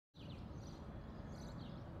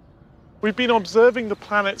We've been observing the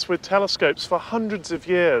planets with telescopes for hundreds of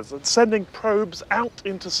years and sending probes out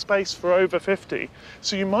into space for over 50,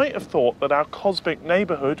 so you might have thought that our cosmic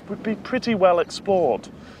neighbourhood would be pretty well explored.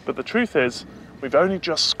 But the truth is, we've only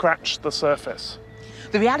just scratched the surface.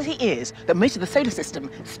 The reality is that most of the solar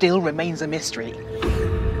system still remains a mystery.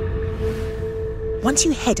 Once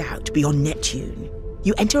you head out beyond Neptune,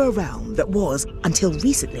 you enter a realm that was, until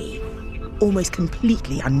recently, almost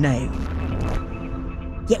completely unknown.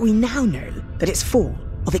 Yet we now know that it's full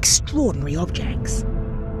of extraordinary objects.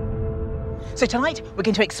 So tonight, we're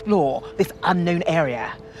going to explore this unknown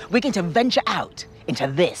area. We're going to venture out into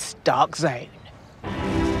this dark zone.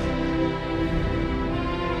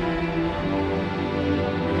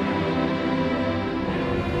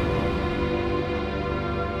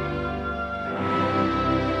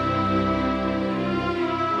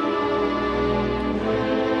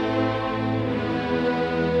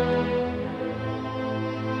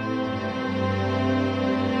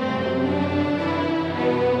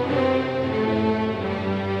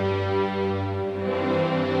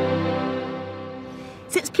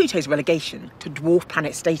 Since Pluto's relegation to dwarf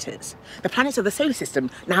planet status, the planets of the solar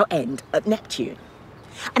system now end at Neptune.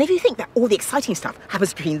 And if you think that all the exciting stuff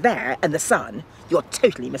happens between there and the Sun, you're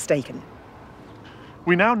totally mistaken.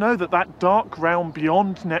 We now know that that dark realm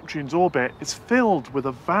beyond Neptune's orbit is filled with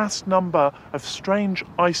a vast number of strange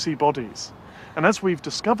icy bodies. And as we've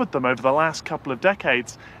discovered them over the last couple of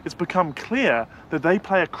decades, it's become clear that they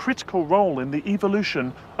play a critical role in the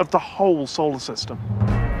evolution of the whole solar system.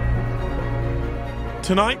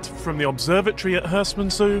 Tonight, from the observatory at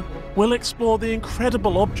Herstmonceux, we'll explore the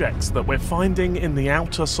incredible objects that we're finding in the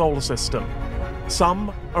outer solar system.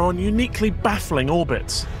 Some are on uniquely baffling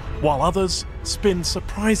orbits, while others spin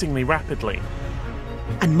surprisingly rapidly.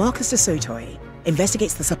 And Marcus de Sautoy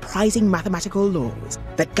investigates the surprising mathematical laws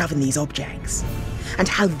that govern these objects, and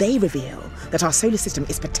how they reveal that our solar system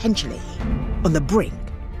is potentially on the brink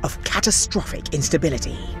of catastrophic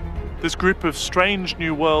instability. This group of strange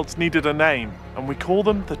new worlds needed a name, and we call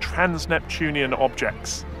them the trans-Neptunian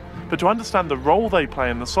objects. But to understand the role they play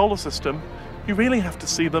in the solar system, you really have to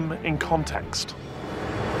see them in context.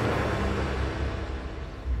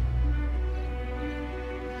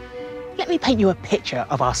 Let me paint you a picture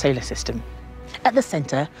of our solar system. At the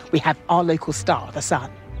centre, we have our local star, the Sun.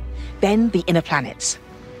 Then the inner planets.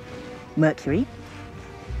 Mercury,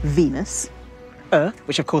 Venus, Earth,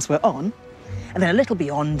 which of course we're on, and then a little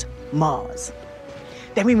beyond, Mars.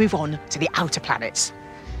 Then we move on to the outer planets.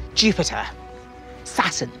 Jupiter,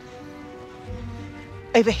 Saturn.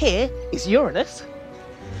 Over here is Uranus,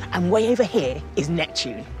 and way over here is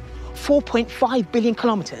Neptune, 4.5 billion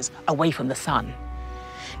kilometres away from the Sun.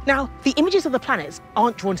 Now, the images of the planets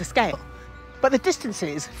aren't drawn to scale, but the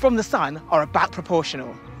distances from the Sun are about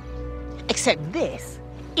proportional. Except this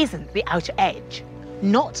isn't the outer edge,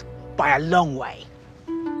 not by a long way.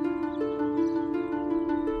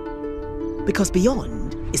 Because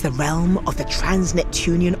beyond is the realm of the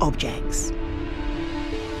trans-Neptunian objects.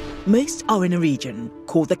 Most are in a region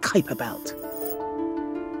called the Kuiper Belt.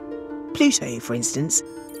 Pluto, for instance,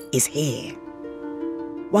 is here.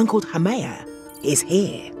 One called Haumea is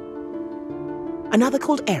here. Another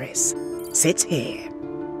called Eris sits here.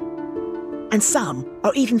 And some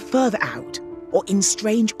are even further out, or in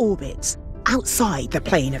strange orbits outside the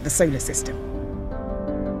plane of the solar system.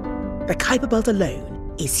 The Kuiper Belt alone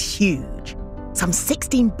is huge, some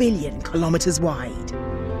 16 billion kilometres wide.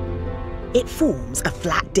 It forms a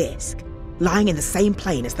flat disk, lying in the same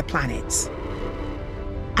plane as the planets.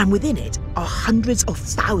 And within it are hundreds of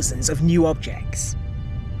thousands of new objects,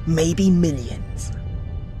 maybe millions.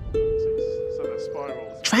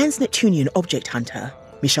 Trans-Neptunian object hunter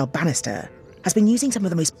Michelle Bannister has been using some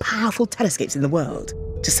of the most powerful telescopes in the world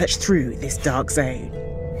to search through this dark zone.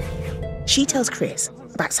 She tells Chris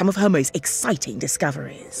about some of her most exciting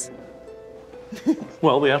discoveries.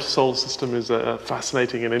 Well, the outer solar system is a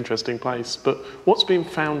fascinating and interesting place, but what's been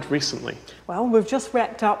found recently? Well, we've just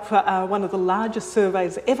wrapped up one of the largest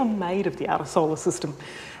surveys ever made of the outer solar system,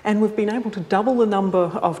 and we've been able to double the number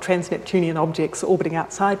of trans-Neptunian objects orbiting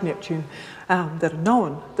outside Neptune that are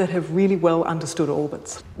known, that have really well understood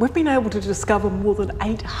orbits. We've been able to discover more than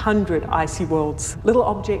 800 icy worlds, little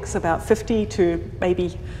objects about 50 to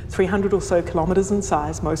maybe 300 or so kilometres in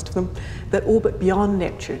size, most of them, that orbit beyond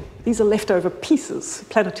Neptune. These are leftover pieces,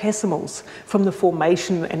 planetesimals, from the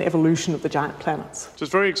formation and evolution of the giant planets. So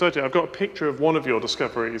it's very exciting. I've got a picture of one of your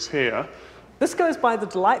discoveries here. This goes by the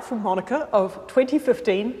delightful moniker of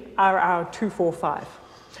 2015 RR245.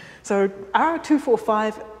 So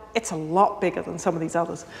RR245, it's a lot bigger than some of these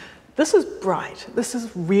others. This is bright. This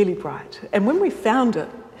is really bright. And when we found it,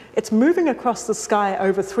 It's moving across the sky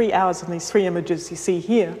over 3 hours in these 3 images you see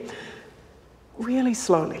here, really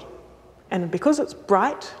slowly. And because it's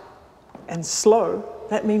bright and slow,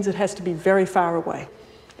 that means it has to be very far away.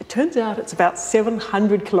 It turns out it's about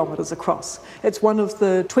 700 kilometres across. It's one of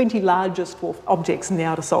the 20 largest dwarf objects in the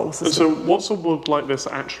outer solar system. So what's a world like this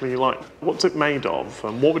actually like? What's it made of,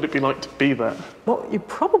 and what would it be like to be there? What you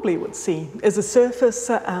probably would see is a surface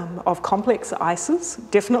of complex ices,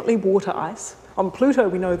 definitely water ice. On Pluto,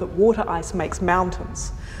 we know that water ice makes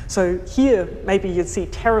mountains. So here, maybe you'd see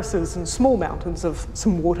terraces and small mountains of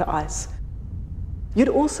some water ice. You'd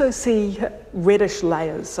also see reddish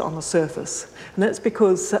layers on the surface, and that's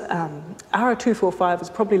because RR245 is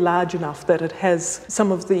probably large enough that it has some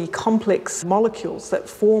of the complex molecules that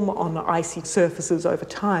form on icy surfaces over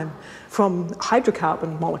time from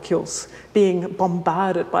hydrocarbon molecules being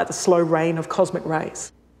bombarded by the slow rain of cosmic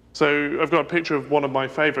rays. So I've got a picture of one of my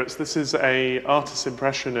favourites. This is an artist's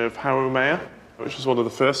impression of Haumea, which was one of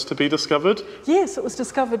the first to be discovered. Yes, it was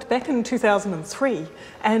discovered back in 2003,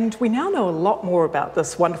 and we now know a lot more about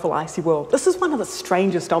this wonderful icy world. This is one of the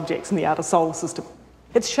strangest objects in the outer solar system.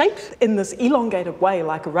 It's shaped in this elongated way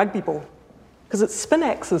like a rugby ball, because its spin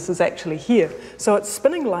axis is actually here. So it's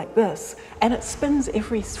spinning like this, and it spins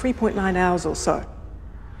every 3.9 hours or so.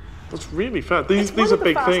 That's really fast. These are big It's one of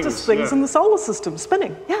the fastest things yeah. in the solar system,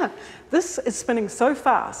 spinning. Yeah, this is spinning so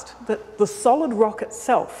fast that the solid rock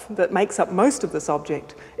itself that makes up most of this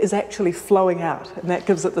object is actually flowing out, and that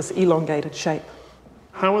gives it this elongated shape.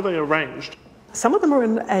 How are they arranged? Some of them are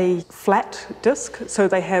in a flat disk, so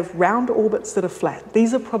they have round orbits that are flat.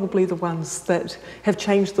 These are probably the ones that have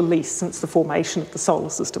changed the least since the formation of the solar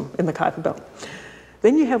system in the Kuiper Belt.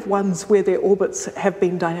 Then you have ones where their orbits have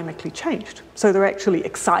been dynamically changed, so they're actually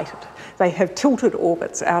excited. They have tilted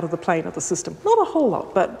orbits out of the plane of the system. Not a whole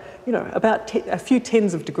lot, but about a few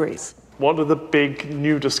tens of degrees. What are the big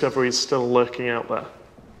new discoveries still lurking out there?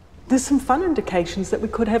 There's some fun indications that we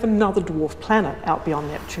could have another dwarf planet out beyond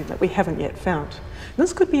Neptune that we haven't yet found.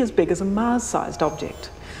 This could be as big as a Mars-sized object.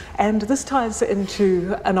 And this ties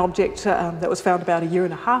into an object that was found about 1.5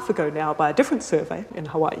 years ago now by a different survey in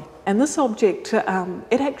Hawaii. And this object,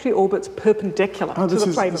 it actually orbits perpendicular to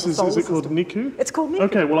the plane of the solar system. Is it called Niku? It's called Niku.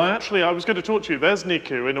 Okay, well, I was going to talk to you. There's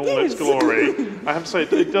Niku in all its glory. I have to say,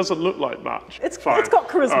 it doesn't look like much. It's got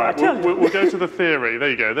charisma, right, I tell you. We'll go to the theory.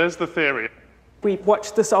 There you go. There's the theory. We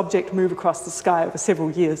watched this object move across the sky over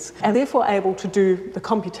several years, and therefore able to do the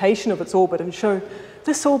computation of its orbit and show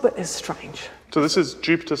this orbit is strange. So this is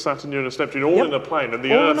Jupiter, Saturn, Uranus, Neptune, all in a plane, and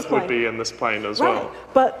the Earth would be in this plane as well.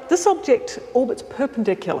 But this object orbits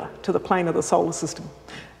perpendicular to the plane of the solar system.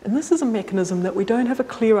 And this is a mechanism that we don't have a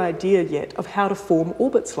clear idea yet of how to form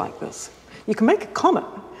orbits like this. You can make a comet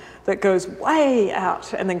that goes way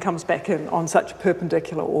out and then comes back in on such a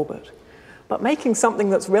perpendicular orbit. But making something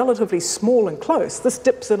that's relatively small and close, this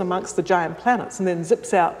dips in amongst the giant planets and then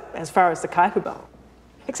zips out as far as the Kuiper Belt.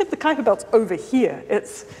 Except the Kuiper Belt's over here.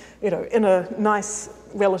 It's, in a nice,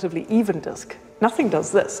 relatively even disk. Nothing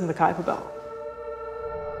does this in the Kuiper Belt.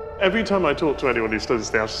 Every time I talk to anyone who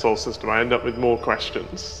studies the outer solar system, I end up with more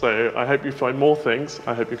questions. So I hope you find more things.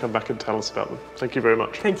 I hope you come back and tell us about them. Thank you very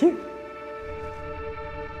much. Thank you.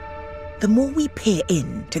 The more we peer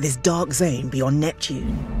into this dark zone beyond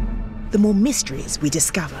Neptune, the more mysteries we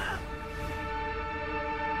discover.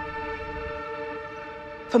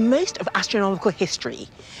 For most of astronomical history,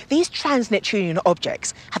 these trans-Neptunian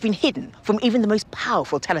objects have been hidden from even the most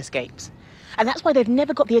powerful telescopes. And that's why they've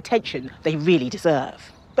never got the attention they really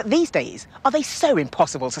deserve. But these days, are they so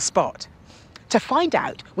impossible to spot? To find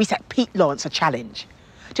out, we set Pete Lawrence a challenge,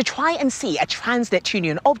 to try and see a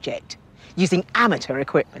trans-Neptunian object using amateur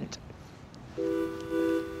equipment.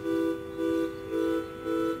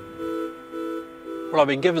 Well, I've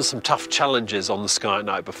been given some tough challenges on the sky at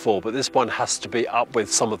night before, but this one has to be up with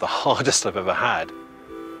some of the hardest I've ever had.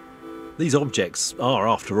 These objects are,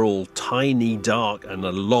 after all, tiny, dark, and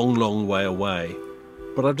a long, long way away.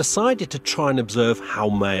 But I've decided to try and observe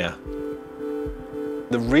Haumea.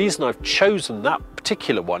 The reason I've chosen that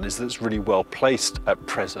particular one is that it's really well placed at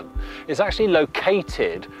present. It's actually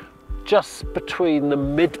located just between the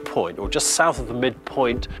midpoint, or just south of the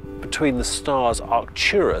midpoint, between the stars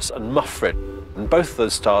Arcturus and Muffred. And both of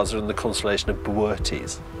those stars are in the constellation of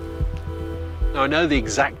Boötes. Now, I know the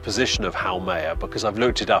exact position of Haumea because I've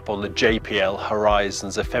looked it up on the JPL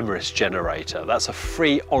Horizons Ephemeris Generator. That's a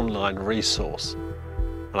free online resource.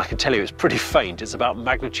 And I can tell you it's pretty faint. It's about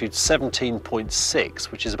magnitude 17.6,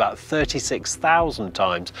 which is about 36,000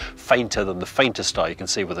 times fainter than the faintest star you can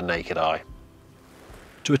see with the naked eye.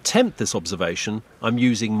 To attempt this observation, I'm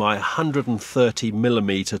using my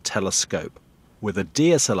 130mm telescope with a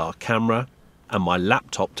DSLR camera and my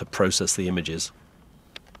laptop to process the images.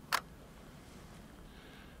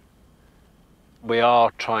 We are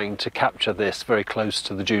trying to capture this very close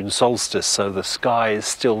to the June solstice, so the sky is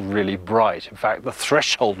still really bright. In fact, the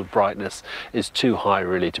threshold of brightness is too high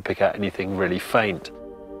really to pick out anything really faint.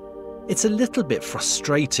 It's a little bit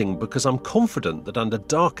frustrating because I'm confident that under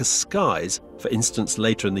darker skies, for instance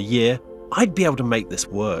later in the year, I'd be able to make this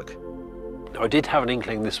work. Now, I did have an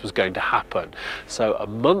inkling this was going to happen, so a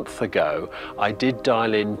month ago I did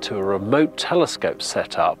dial into a remote telescope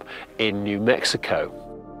setup in New Mexico.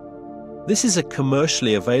 This is a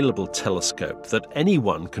commercially available telescope that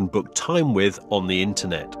anyone can book time with on the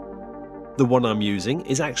internet. The one I'm using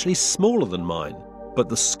is actually smaller than mine, but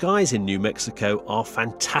the skies in New Mexico are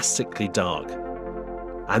fantastically dark.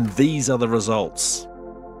 And these are the results.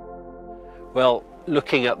 Well,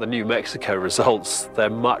 looking at the New Mexico results, they're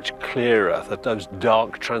much clearer, that those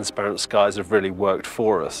dark, transparent skies have really worked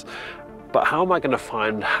for us. But how am I going to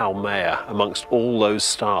find Haumea amongst all those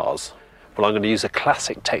stars? Well, I'm going to use a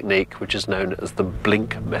classic technique which is known as the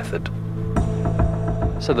blink method.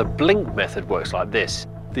 So the blink method works like this.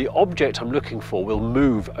 The object I'm looking for will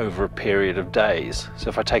move over a period of days. So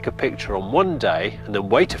if I take a picture on one day and then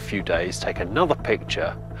wait a few days, take another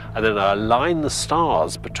picture, and then I align the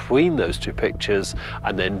stars between those two pictures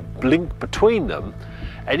and then blink between them,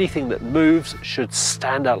 anything that moves should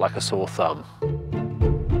stand out like a sore thumb.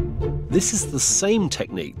 This is the same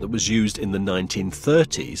technique that was used in the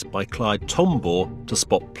 1930s by Clyde Tombaugh to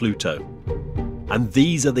spot Pluto. And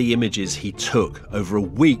these are the images he took over a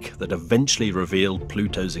week that eventually revealed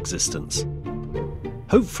Pluto's existence.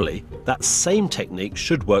 Hopefully, that same technique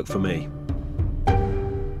should work for me.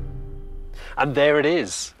 And there it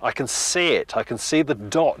is. I can see it. I can see the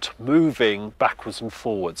dot moving backwards and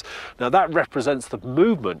forwards. Now that represents the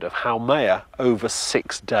movement of Haumea over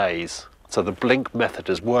 6 days. So the blink method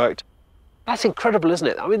has worked. That's incredible, isn't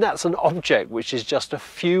it? I mean, that's an object which is just a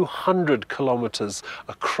few hundred kilometres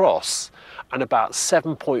across and about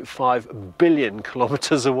 7.5 billion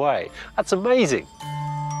kilometres away. That's amazing.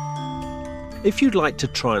 If you'd like to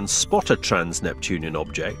try and spot a trans-Neptunian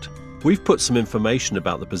object, we've put some information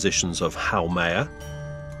about the positions of Haumea,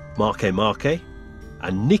 Makemake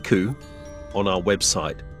and Niku on our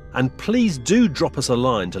website. And please do drop us a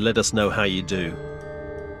line to let us know how you do.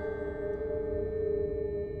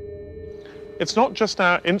 It's not just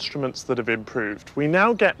our instruments that have improved. We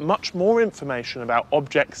now get much more information about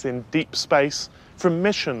objects in deep space from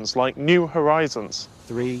missions like New Horizons.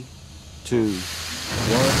 3, 2,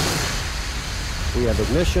 1. We have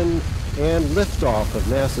ignition and liftoff of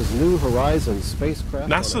NASA's New Horizons spacecraft.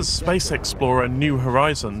 NASA's space explorer New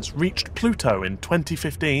Horizons reached Pluto in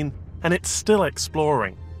 2015, and it's still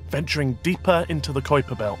exploring, venturing deeper into the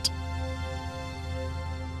Kuiper Belt.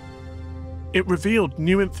 It revealed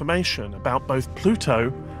new information about both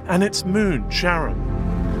Pluto and its moon, Charon.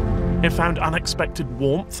 It found unexpected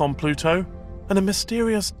warmth on Pluto and a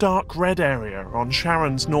mysterious dark red area on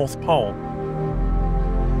Charon's North Pole.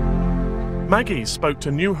 Maggie spoke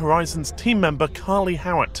to New Horizons team member Carly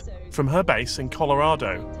Howitt from her base in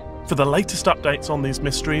Colorado for the latest updates on these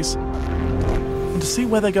mysteries and to see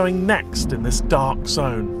where they're going next in this dark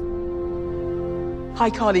zone. Hi,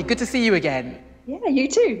 Carly. Good to see you again. Yeah, you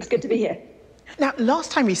too. It's good to be here. Now,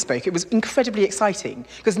 last time we spoke, it was incredibly exciting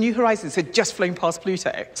because New Horizons had just flown past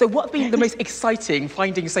Pluto. So what's been the most exciting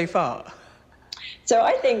finding so far? So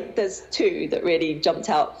I think there's two that really jumped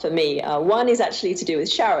out for me. One is actually to do with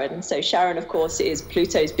Charon. So Charon, of course, is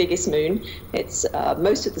Pluto's biggest moon. It's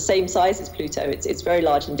most of the same size as Pluto. It's very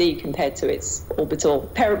large indeed compared to its orbital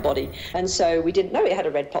parent body. And so we didn't know it had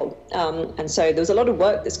a red pole. And so there was a lot of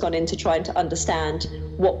work that's gone into trying to understand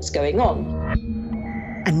what's going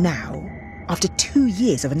on. And now, after 2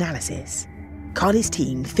 years of analysis, Carly's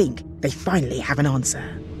team think they finally have an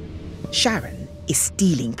answer. Charon is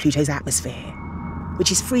stealing Pluto's atmosphere,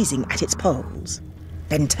 which is freezing at its poles,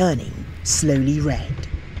 then turning slowly red.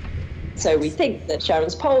 So we think that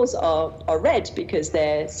Charon's poles are red because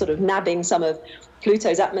they're sort of nabbing some of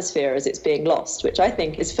Pluto's atmosphere as it's being lost, which I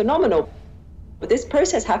think is phenomenal. But this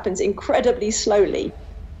process happens incredibly slowly.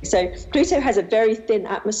 So Pluto has a very thin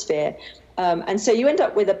atmosphere, and so you end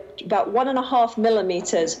up with about 1.5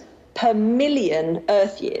 millimeters per million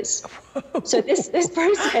Earth years. So this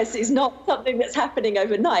process is not something that's happening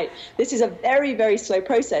overnight. This is a very, very slow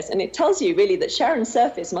process, and it tells you really that Charon's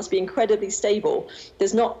surface must be incredibly stable.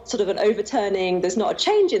 There's not sort of an overturning, there's not a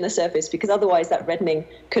change in the surface, because otherwise that reddening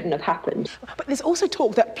couldn't have happened. But there's also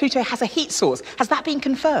talk that Pluto has a heat source. Has that been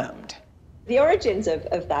confirmed? The origins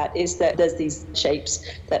of that is that there's these shapes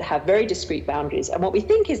that have very discrete boundaries. And what we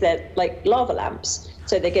think is they're like lava lamps.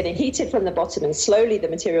 So they're getting heated from the bottom and slowly the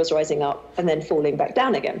material's rising up and then falling back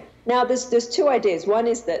down again. Now, there's two ideas. One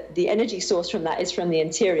is that the energy source from that is from the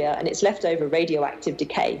interior and it's leftover radioactive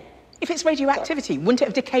decay. If it's radioactivity, wouldn't it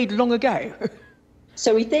have decayed long ago?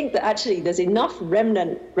 So we think that actually there's enough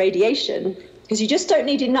remnant radiation, because you just don't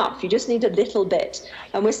need enough, you just need a little bit.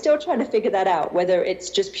 And we're still trying to figure that out, whether it's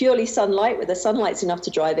just purely sunlight, whether sunlight's enough to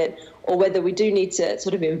drive it, or whether we do need to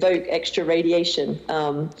sort of invoke extra radiation,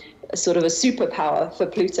 sort of a superpower for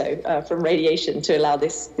Pluto from radiation to allow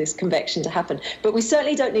this convection to happen. But we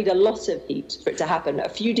certainly don't need a lot of heat for it to happen. A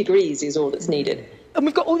few degrees is all that's needed. And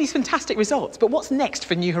we've got all these fantastic results, but what's next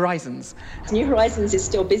for New Horizons? New Horizons is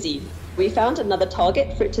still busy. We found another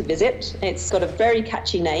target for it to visit. It's got a very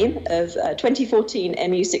catchy name of 2014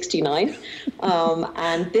 MU69.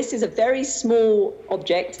 And this is a very small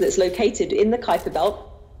object that's located in the Kuiper Belt.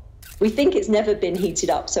 We think it's never been heated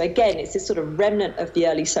up. So again, it's this sort of remnant of the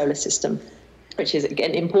early solar system, which is,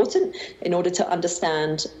 again, important in order to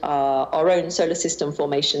understand our own solar system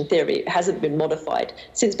formation theory. It hasn't been modified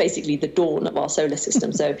since basically the dawn of our solar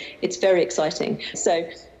system, so it's very exciting. So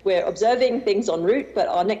we're observing things en route, but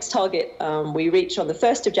our next target we reach on the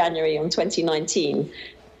 1st of January on 2019.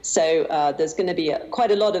 So there's going to be quite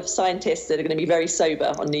a lot of scientists that are going to be very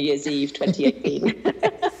sober on New Year's Eve 2018.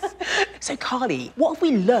 So, Carly, what have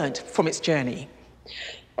we learned from its journey?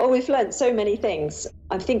 Oh, we've learned so many things.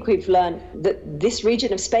 I think we've learned that this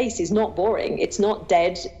region of space is not boring. It's not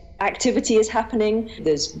dead. Activity is happening.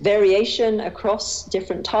 There's variation across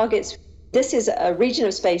different targets. This is a region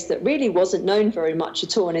of space that really wasn't known very much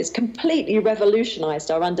at all, and it's completely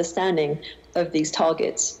revolutionized our understanding of these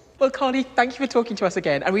targets. Well, Carly, thank you for talking to us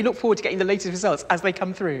again, and we look forward to getting the latest results as they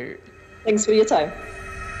come through. Thanks for your time.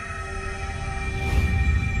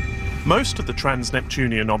 Most of the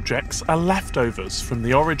trans-Neptunian objects are leftovers from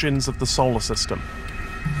the origins of the solar system.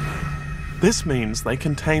 This means they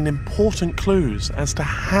contain important clues as to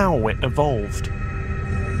how it evolved.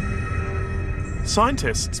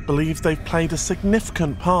 Scientists believe they've played a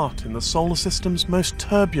significant part in the solar system's most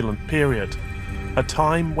turbulent period, a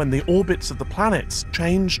time when the orbits of the planets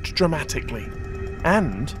changed dramatically.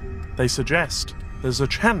 And they suggest there's a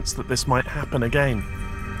chance that this might happen again.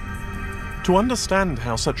 To understand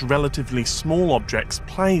how such relatively small objects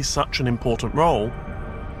play such an important role,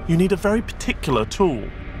 you need a very particular tool: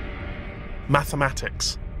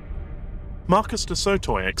 mathematics. Marcus de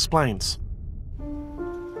Sotoy explains.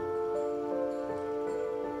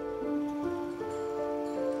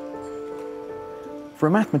 For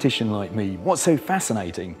a mathematician like me, what's so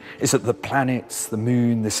fascinating is that the planets, the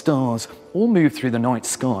moon, the stars all move through the night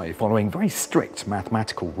sky following very strict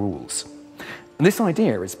mathematical rules. And this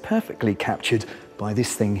idea is perfectly captured by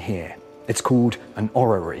this thing here. It's called an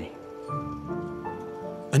orrery.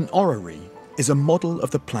 An orrery is a model of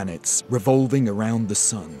the planets revolving around the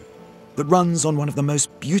sun that runs on one of the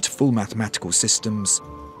most beautiful mathematical systems,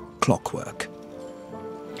 clockwork.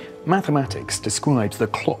 Mathematics describes the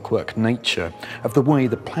clockwork nature of the way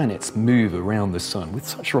the planets move around the sun with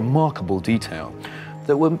such remarkable detail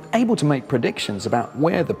that we're able to make predictions about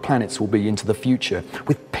where the planets will be into the future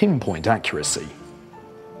with pinpoint accuracy.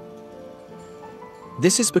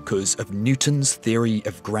 This is because of Newton's theory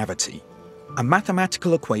of gravity, a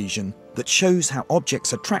mathematical equation that shows how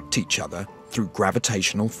objects attract each other through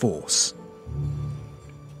gravitational force.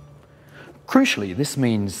 Crucially, this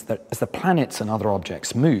means that as the planets and other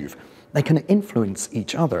objects move, they can influence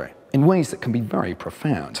each other in ways that can be very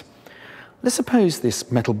profound. Let's suppose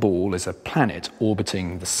this metal ball is a planet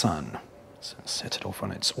orbiting the sun. So set it off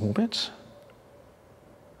on its orbit.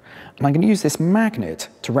 And I'm going to use this magnet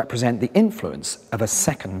to represent the influence of a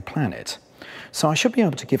second planet. So I should be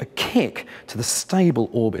able to give a kick to the stable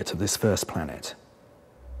orbit of this first planet.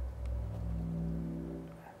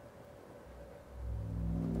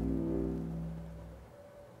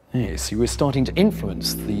 Yes, you are starting to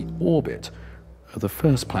influence the orbit of the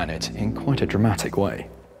first planet in quite a dramatic way.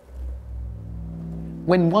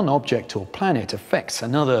 When one object or planet affects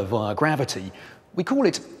another via gravity, we call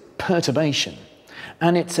it perturbation,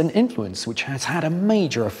 and it's an influence which has had a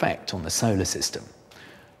major effect on the solar system.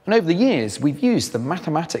 And over the years, we've used the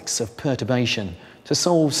mathematics of perturbation to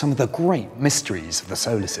solve some of the great mysteries of the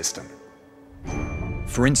solar system.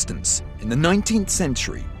 For instance, in the 19th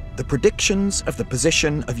century, the predictions of the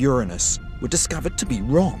position of Uranus were discovered to be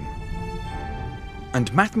wrong.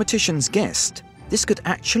 And mathematicians guessed this could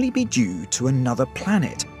actually be due to another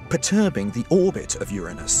planet perturbing the orbit of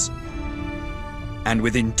Uranus. And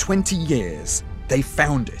within 20 years, they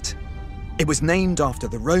found it. It was named after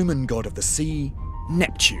the Roman god of the sea,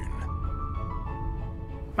 Neptune.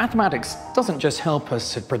 Mathematics doesn't just help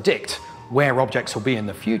us to predict where objects will be in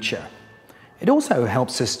the future. It also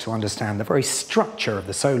helps us to understand the very structure of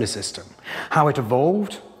the solar system, how it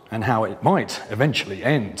evolved, and how it might eventually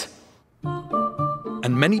end.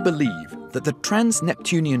 And many believe that the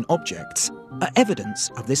trans-Neptunian objects are evidence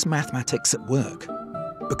of this mathematics at work,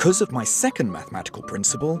 because of my second mathematical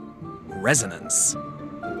principle, resonance.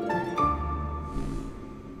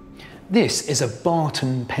 This is a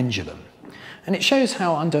Barton pendulum, and it shows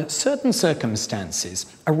how under certain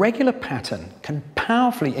circumstances a regular pattern can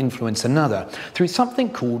powerfully influence another through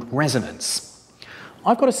something called resonance.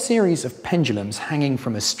 I've got a series of pendulums hanging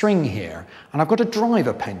from a string here, and I've got a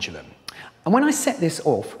driver pendulum. And when I set this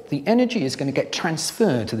off, the energy is going to get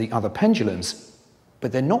transferred to the other pendulums,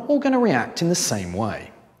 but they're not all going to react in the same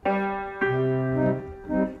way.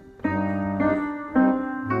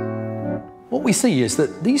 What we see is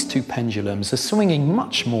that these two pendulums are swinging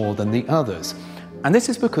much more than the others, and this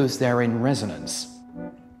is because they're in resonance.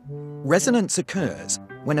 Resonance occurs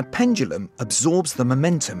when a pendulum absorbs the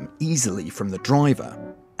momentum easily from the driver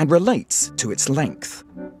and relates to its length.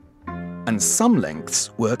 And some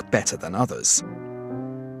lengths work better than others.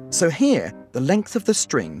 So here, the length of the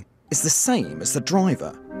string is the same as the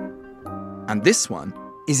driver. And this one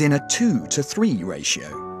is in a 2:3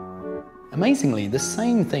 ratio. Amazingly, the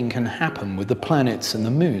same thing can happen with the planets and the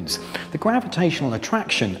moons. The gravitational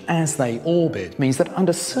attraction as they orbit means that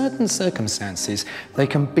under certain circumstances, they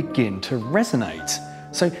can begin to resonate.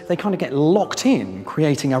 So they kind of get locked in,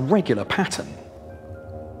 creating a regular pattern.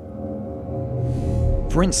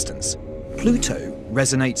 For instance, Pluto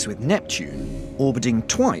resonates with Neptune, orbiting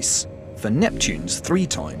twice for Neptune's 3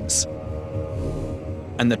 times.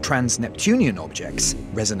 And the trans-Neptunian objects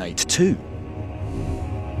resonate too.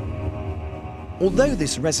 Although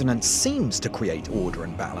this resonance seems to create order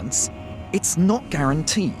and balance, it's not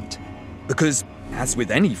guaranteed, because, as with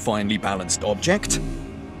any finely balanced object,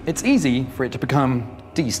 it's easy for it to become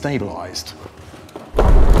destabilized.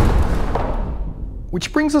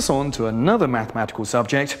 Which brings us on to another mathematical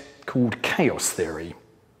subject called chaos theory.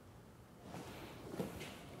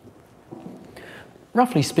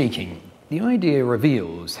 Roughly speaking, the idea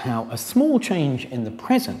reveals how a small change in the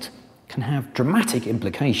present can have dramatic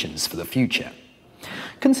implications for the future.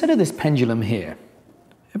 Consider this pendulum here.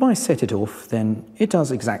 If I set it off, then it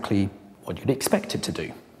does exactly what you'd expect it to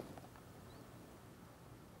do.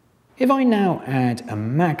 If I now add a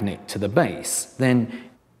magnet to the base, then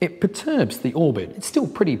it perturbs the orbit. It's still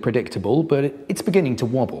pretty predictable, but it's beginning to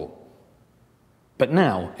wobble. But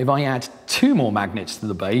now, if I add 2 more magnets to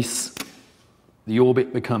the base, the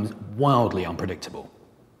orbit becomes wildly unpredictable.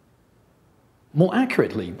 More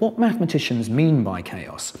accurately, what mathematicians mean by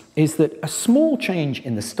chaos is that a small change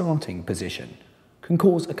in the starting position can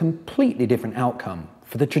cause a completely different outcome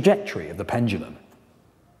for the trajectory of the pendulum.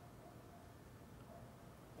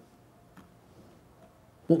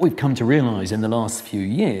 What we've come to realise in the last few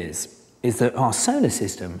years is that our solar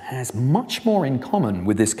system has much more in common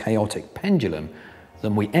with this chaotic pendulum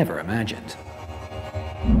than we ever imagined.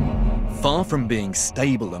 far from being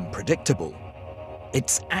stable and predictable,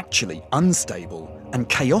 it's actually unstable and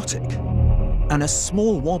chaotic. And a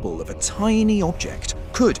small wobble of a tiny object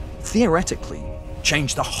could, theoretically,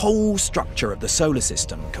 change the whole structure of the solar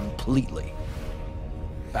system completely.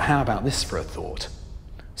 But how about this for a thought?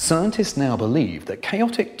 Scientists now believe that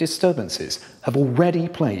chaotic disturbances have already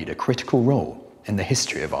played a critical role in the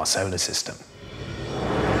history of our solar system.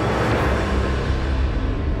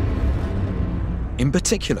 In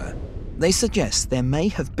particular, they suggest there may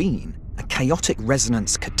have been a chaotic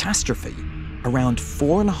resonance catastrophe around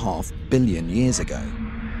 4.5 billion years ago.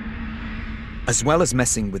 As well as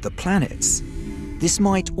messing with the planets, this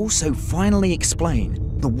might also finally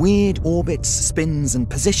explain the weird orbits, spins and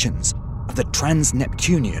positions of the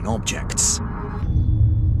trans-Neptunian objects.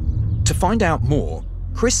 To find out more,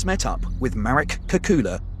 Chris met up with Marek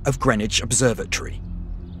Kukula of Greenwich Observatory.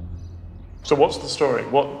 So what's the story?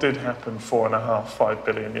 What did happen 4.5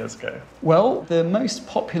 billion years ago? Well, the most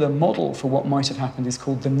popular model for what might have happened is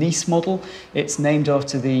called the Nice model. It's named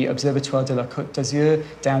after the Observatoire de la Côte d'Azur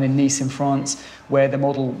down in Nice in France, where the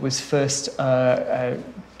model was first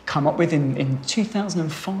come up with in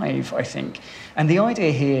 2005, I think. And the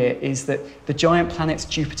idea here is that the giant planets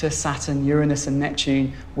Jupiter, Saturn, Uranus and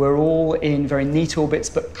Neptune were all in very neat orbits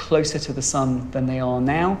but closer to the Sun than they are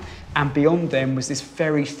now. And beyond them was this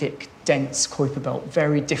very thick, dense Kuiper belt,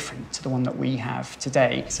 very different to the one that we have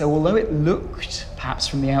today. So although it looked, perhaps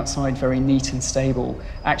from the outside, very neat and stable,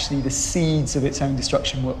 actually the seeds of its own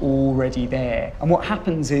destruction were already there. And what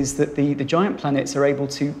happens is that the giant planets are able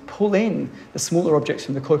to pull in the smaller objects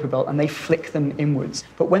from the Kuiper belt and they flick them inwards.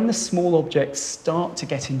 But when the small objects start to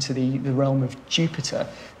get into the realm of Jupiter,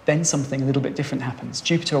 then something a little bit different happens.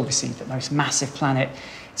 Jupiter, obviously, the most massive planet,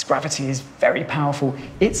 its gravity is very powerful.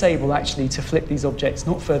 It's able actually to flick these objects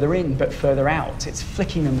not further in, but further out. It's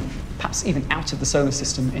flicking them perhaps even out of the solar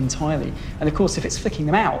system entirely. And of course, if it's flicking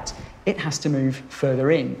them out, it has to move further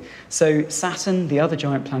in. So Saturn, the other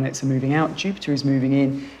giant planets, are moving out, Jupiter is moving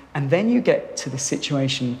in, and then you get to the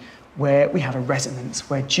situation where we have a resonance,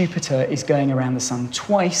 where Jupiter is going around the Sun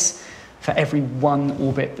twice for every one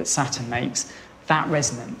orbit that Saturn makes. That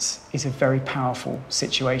resonance is a very powerful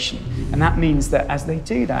situation. And that means that as they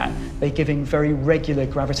do that, they're giving very regular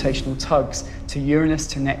gravitational tugs to Uranus,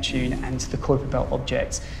 to Neptune, and to the Kuiper belt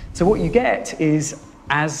objects. So what you get is,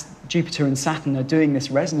 as Jupiter and Saturn are doing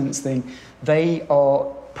this resonance thing, they are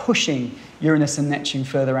pushing Uranus and Neptune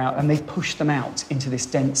further out, and they push them out into this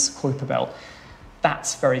dense Kuiper belt.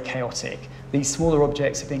 That's very chaotic. These smaller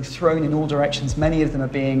objects are being thrown in all directions. Many of them are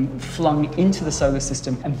being flung into the solar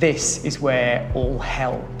system, and this is where all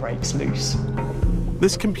hell breaks loose.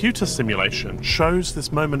 This computer simulation shows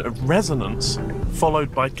this moment of resonance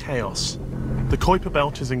followed by chaos. The Kuiper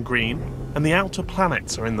belt is in green, and the outer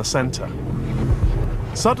planets are in the center.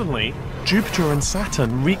 Suddenly, Jupiter and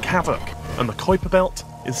Saturn wreak havoc, and the Kuiper belt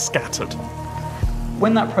is scattered.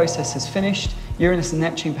 When that process has finished, Uranus and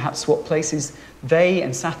Neptune perhaps swap places. They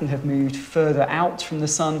and Saturn have moved further out from the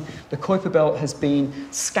Sun. The Kuiper belt has been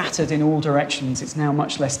scattered in all directions. It's now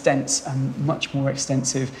much less dense and much more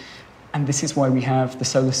extensive. And this is why we have the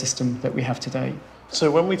solar system that we have today. So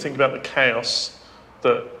when we think about the chaos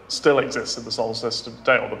that still exists in the solar system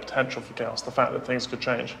today, or the potential for chaos, the fact that things could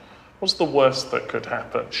change, what's the worst that could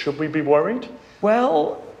happen? Should we be worried?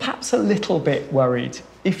 Well, perhaps a little bit worried.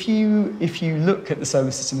 If you look at the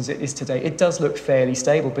solar system as it is today, it does look fairly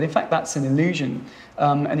stable, but in fact that's an illusion.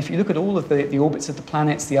 And if you look at all of the orbits of the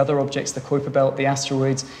planets, the other objects, the Kuiper belt, the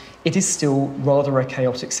asteroids, it is still rather a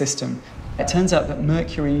chaotic system. It turns out that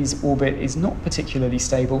Mercury's orbit is not particularly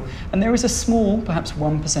stable, and there is a small, perhaps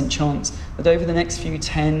 1% chance that over the next few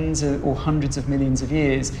tens or hundreds of millions of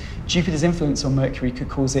years, Jupiter's influence on Mercury could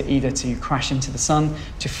cause it either to crash into the Sun,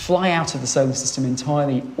 to fly out of the solar system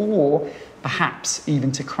entirely, or perhaps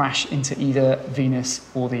even to crash into either Venus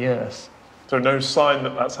or the Earth. So no sign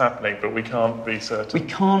that that's happening, but we can't be certain. We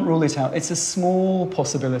can't rule it out. It's a small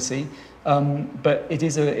possibility, but it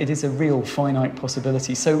is a real finite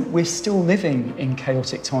possibility. So we're still living in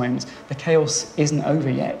chaotic times. The chaos isn't over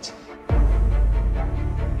yet.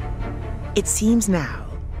 It seems now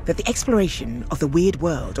that the exploration of the weird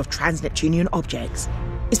world of trans-Neptunian objects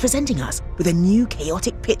is presenting us with a new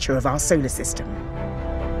chaotic picture of our solar system.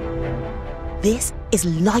 This is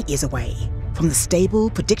light years away from the stable,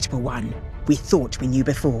 predictable one we thought we knew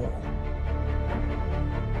before.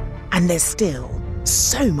 And there's still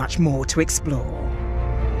so much more to explore.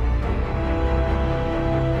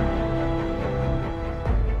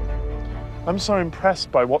 I'm so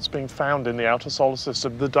impressed by what's being found in the outer solar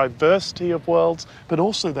system, the diversity of worlds, but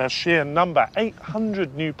also their sheer number.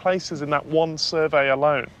 800 new places in that one survey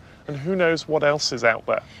alone. And who knows what else is out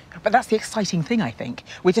there. But that's the exciting thing, I think.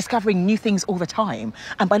 We're discovering new things all the time.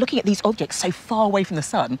 And by looking at these objects so far away from the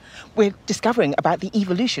Sun, we're discovering about the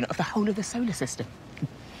evolution of the whole of the solar system.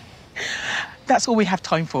 That's all we have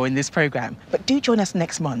time for in this programme. But do join us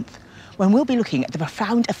next month, when we'll be looking at the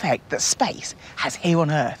profound effect that space has here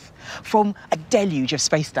on Earth. From a deluge of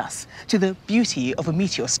space dust, to the beauty of a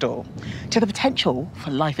meteor storm, to the potential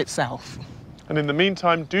for life itself. And in the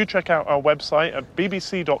meantime, do check out our website at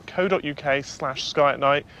bbc.co.uk/Sky at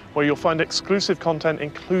Night, where you'll find exclusive content,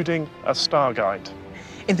 including a star guide.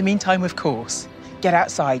 In the meantime, of course, get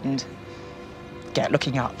outside and get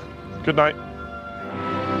looking up. Good night.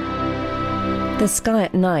 The Sky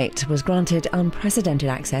at Night was granted unprecedented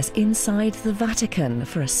access inside the Vatican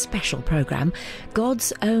for a special programme,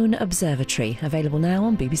 God's Own Observatory, available now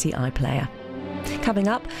on BBC iPlayer. Coming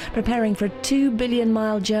up, preparing for a 2 billion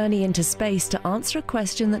mile journey into space to answer a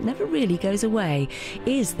question that never really goes away.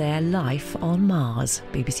 Is there life on Mars?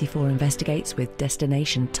 BBC4 investigates with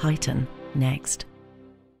Destination Titan next.